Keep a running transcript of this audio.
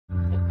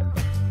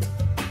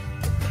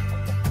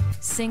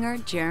Singer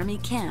Jeremy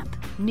Camp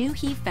knew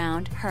he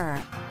found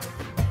her.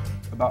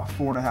 About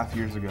 4.5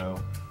 years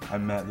ago, I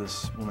met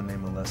this woman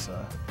named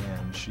Melissa,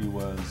 and she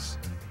was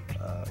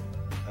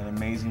an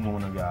amazing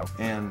woman of God.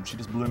 And she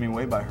just blew me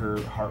away by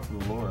her heart for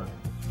the Lord.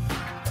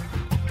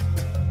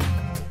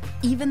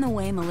 Even the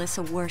way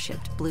Melissa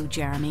worshiped blew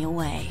Jeremy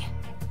away.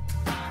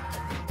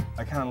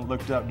 I kind of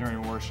looked up during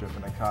worship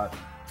and I caught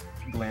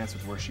a glance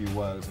of where she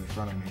was in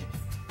front of me.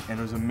 And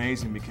it was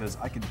amazing because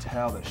I could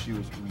tell that she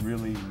was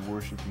really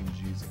worshiping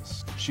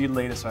Jesus. She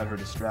laid aside her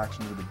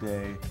distractions of the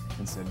day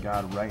and said,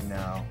 God, right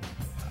now,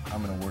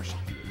 I'm going to worship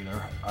you. You know,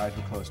 her eyes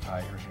were closed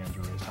tight, her hands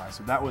were raised high.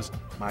 So that was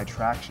my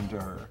attraction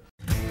to her.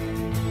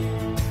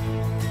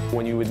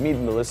 When you would meet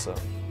Melissa,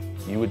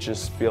 you would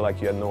just feel like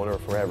you had known her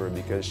forever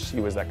because she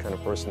was that kind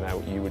of person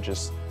that you were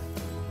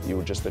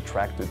just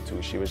attracted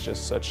to. She was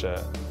just such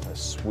a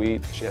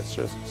sweet, she had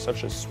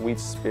such a sweet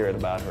spirit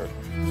about her.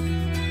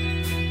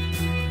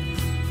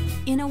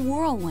 In a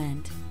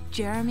whirlwind,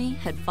 Jeremy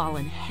had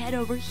fallen head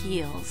over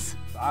heels.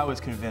 I was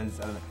convinced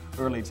at an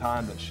early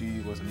time that she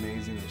was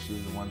amazing, that she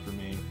was the one for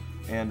me.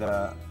 And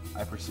I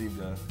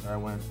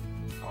went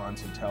on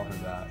to tell her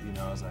that, you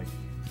know, I was like,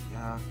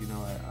 yeah, you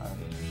know,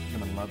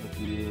 I'm in love with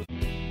you.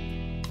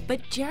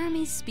 But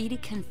Jeremy's speedy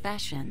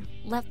confession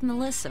left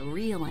Melissa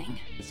reeling.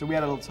 So we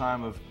had a little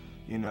time of,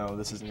 you know,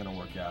 this isn't gonna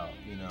work out.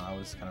 You know, I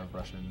was kind of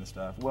rushing into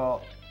stuff.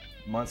 Well,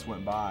 months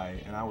went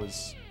by and I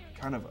was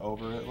kind of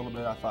over it a little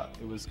bit. I thought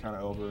it was kind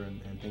of over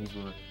and things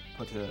were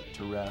put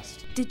to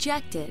rest.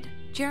 Dejected,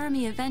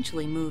 Jeremy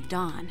eventually moved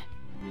on.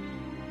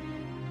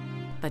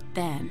 But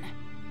then,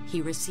 he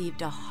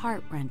received a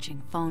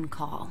heart-wrenching phone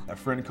call. A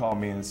friend called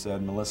me and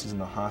said, Melissa's in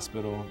the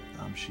hospital.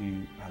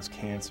 She has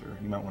cancer.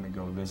 You might want to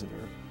go visit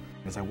her.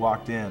 As I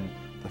walked in,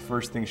 the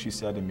first thing she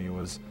said to me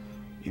was,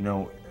 you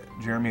know,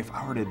 Jeremy, if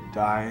I were to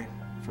die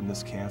from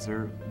this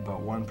cancer,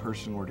 but one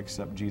person were to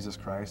accept Jesus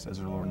Christ as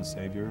their Lord and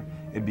Savior,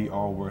 it'd be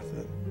all worth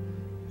it.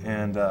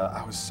 And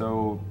I was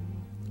so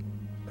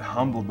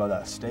humbled by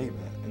that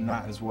statement, and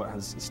that is what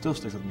still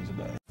sticks with me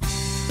today.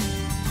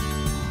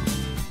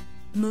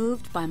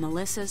 Moved by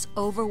Melissa's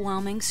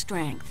overwhelming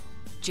strength,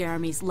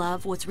 Jeremy's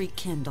love was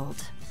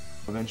rekindled.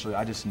 Eventually,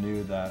 I just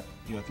knew that,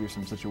 you know, through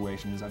some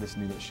situations, I just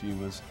knew that she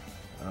was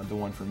the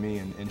one for me,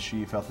 and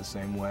she felt the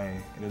same way.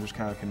 And it was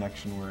kind of a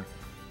connection where,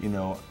 you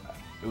know,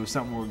 it was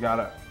something where God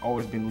had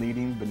always been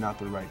leading, but not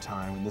the right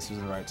time, and this was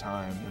the right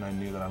time, and I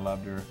knew that I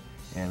loved her,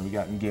 and we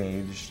got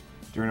engaged.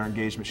 During our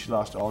engagement, she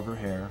lost all of her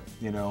hair,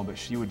 you know, but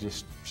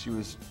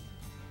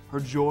her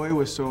joy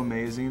was so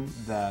amazing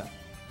that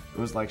it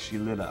was like she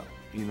lit up,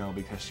 you know,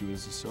 because she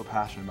was just so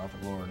passionate about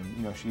the Lord. And,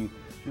 you know, she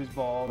was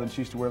bald and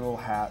she used to wear little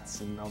hats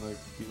and all the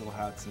cute little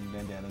hats and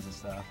bandanas and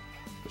stuff,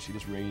 but she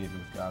just radiated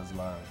with God's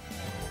love.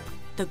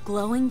 The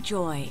glowing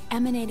joy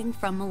emanating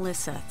from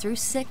Melissa through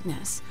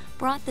sickness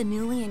brought the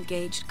newly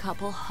engaged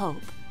couple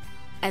hope.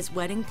 As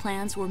wedding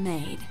plans were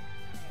made,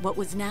 what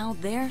was now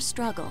their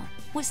struggle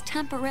was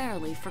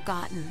temporarily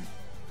forgotten.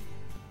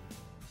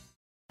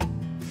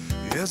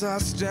 As I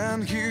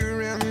stand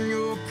here in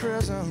your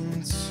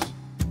presence,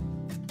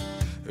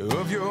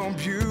 of your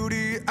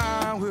beauty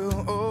I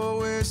will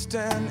always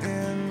stand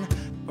in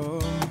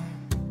awe.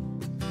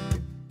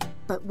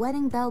 But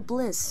wedding bell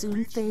bliss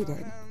soon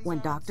faded when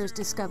doctors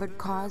discovered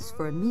cause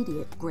for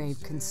immediate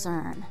grave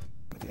concern.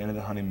 At the end of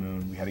the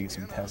honeymoon, we had to get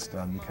some tests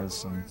done because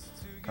some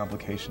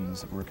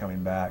complications were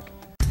coming back.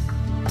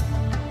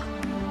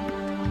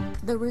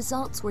 The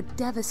results were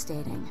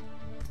devastating.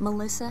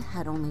 Melissa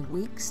had only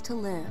weeks to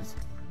live.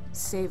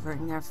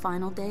 Savoring their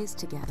final days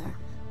together,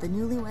 the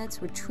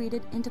newlyweds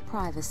retreated into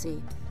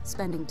privacy,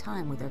 spending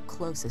time with their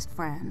closest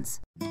friends.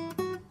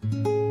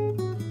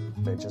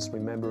 I just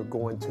remember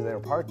going to their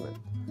apartment.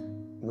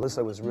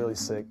 Melissa was really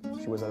sick.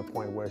 She was at a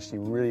point where she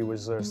really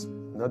was just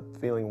not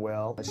feeling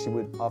well. She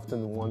would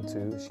often want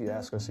to. She'd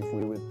ask us if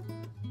we would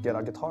get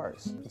our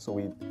guitars. So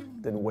we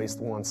didn't waste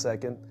 1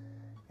 second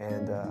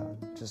and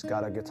just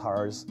got our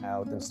guitars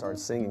out and started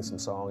singing some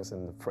songs,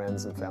 and the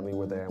friends and family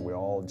were there and we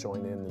all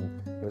joined in,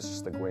 and it was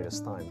just the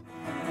greatest time.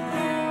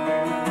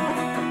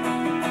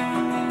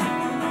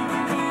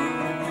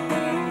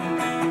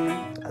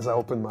 As I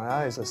opened my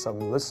eyes, I saw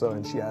Melissa,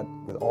 and she had,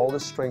 with all the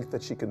strength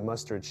that she could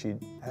muster, she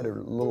had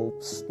her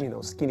little, you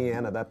know, skinny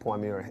hand at that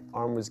point. I mean, her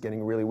arm was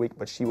getting really weak,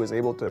 but she was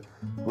able to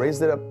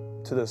raise it up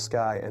to the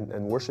sky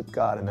and worship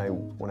God.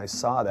 And when I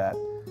saw that,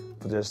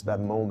 for just that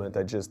moment,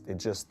 it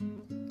just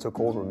took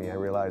over me. I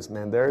realized,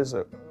 man, there's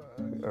a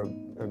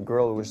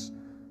girl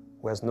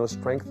who has no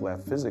strength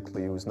left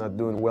physically, who's not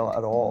doing well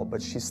at all,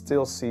 but she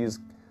still sees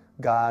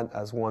God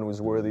as one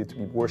who's worthy to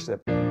be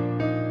worshipped.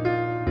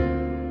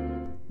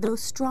 Though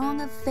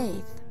strong of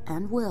faith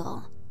and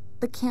will,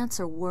 the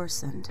cancer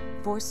worsened,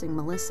 forcing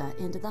Melissa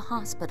into the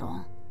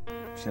hospital.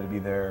 She had to be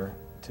there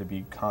to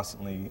be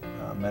constantly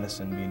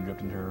medicine being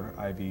dripped into her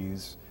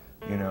IVs,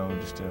 you know,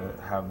 just to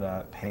have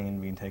that pain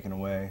being taken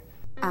away.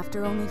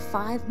 After only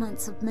 5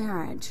 months of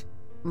marriage,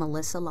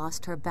 Melissa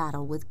lost her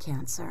battle with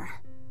cancer,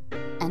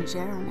 and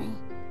Jeremy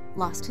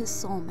lost his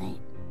soulmate.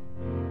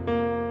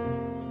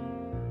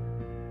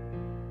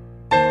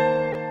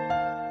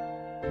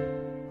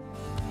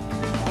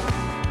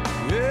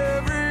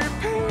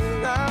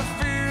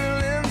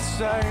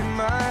 inside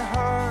my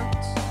heart.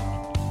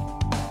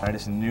 I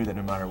just knew that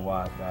no matter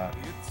what, that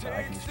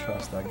I could just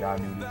trust that God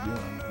knew what He was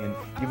doing. And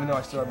even though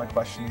I still had my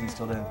questions and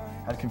still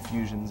had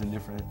confusions and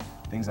different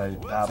things I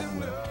battled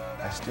with,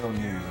 I still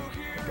knew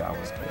that God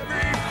was good.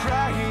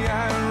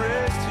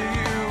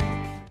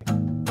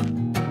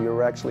 We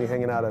were actually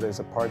hanging out at his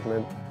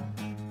apartment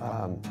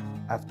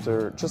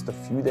after just a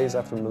few days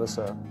after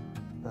Melissa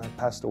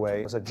passed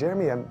away. I said,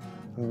 Jeremy, I'm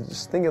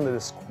just thinking of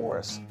this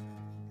chorus,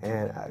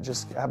 and I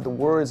just have the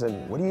words,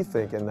 and what do you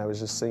think? And I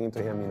was just singing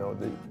to him, you know,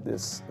 the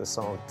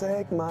song,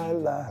 take my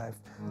life,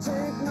 take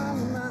my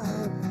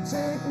mind,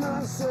 take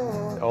my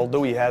soul.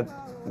 Although he had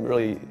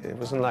really, it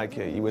wasn't like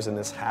he was in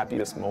this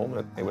happiest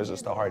moment. It was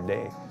just a hard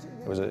day.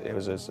 It was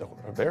just a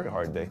very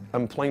hard day.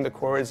 I'm playing the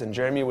chorus, and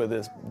Jeremy, with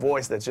his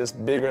voice that's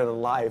just bigger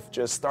than life,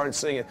 just started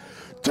singing,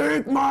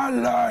 take my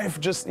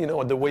life, just, you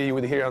know, the way you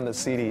would hear on the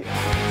CD. So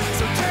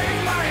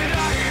take my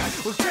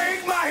life, well,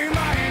 take my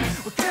mind,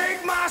 well,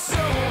 take my soul,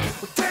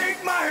 well,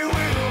 take my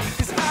will,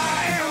 'cause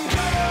I am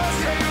yours,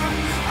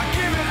 yeah. I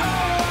give it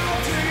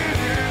all to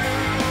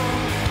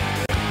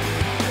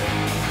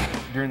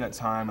you. During that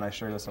time, and I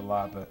share this a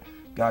lot, but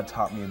God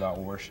taught me about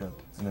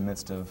worship in the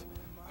midst of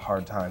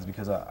hard times,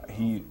 because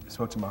He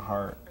spoke to my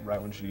heart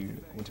right when she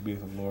went to be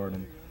with the Lord,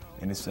 and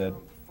He said,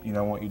 you know,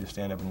 I want you to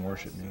stand up and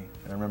worship me.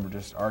 And I remember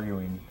just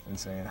arguing and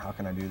saying, how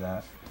can I do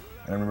that?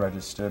 And I remember I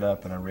just stood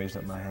up and I raised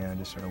up my hand and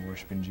just started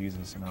worshiping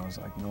Jesus, and I was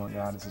like, you know what,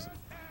 God, this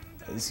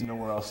is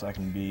nowhere else I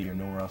can be or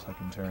nowhere else I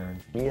can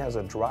turn. He has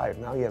a drive,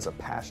 now he has a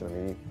passion. I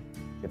mean,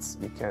 it's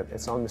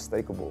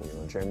unmistakable, you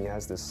know, Jeremy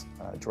has this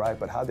drive,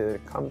 but how did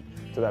it come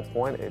to that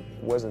point? It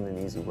wasn't an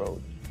easy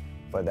road,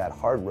 but that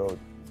hard road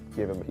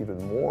gave him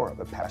even more of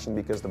a passion,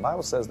 because the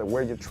Bible says that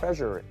where your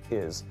treasure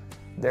is,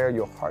 there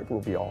your heart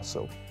will be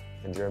also.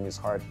 And Jeremy's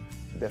heart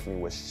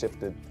definitely was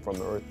shifted from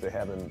earth to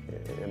heaven,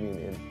 I mean,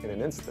 in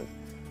an instant.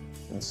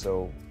 And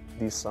so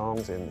these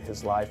songs in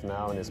his life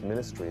now and his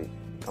ministry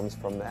comes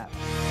from that.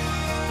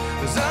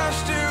 'Cause I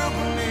still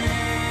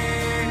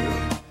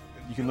believe.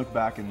 You can look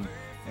back in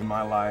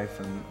my life,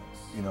 and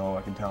you know,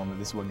 I can tell him that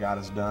this is what God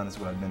has done, this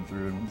is what I've been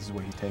through, and this is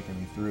what He's taken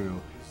me through,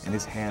 and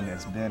His hand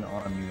has been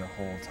on me the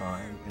whole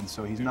time. And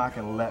so He's not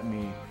going to let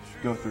me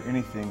go through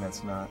anything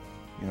that's not,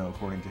 you know,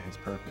 according to His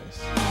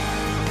purpose.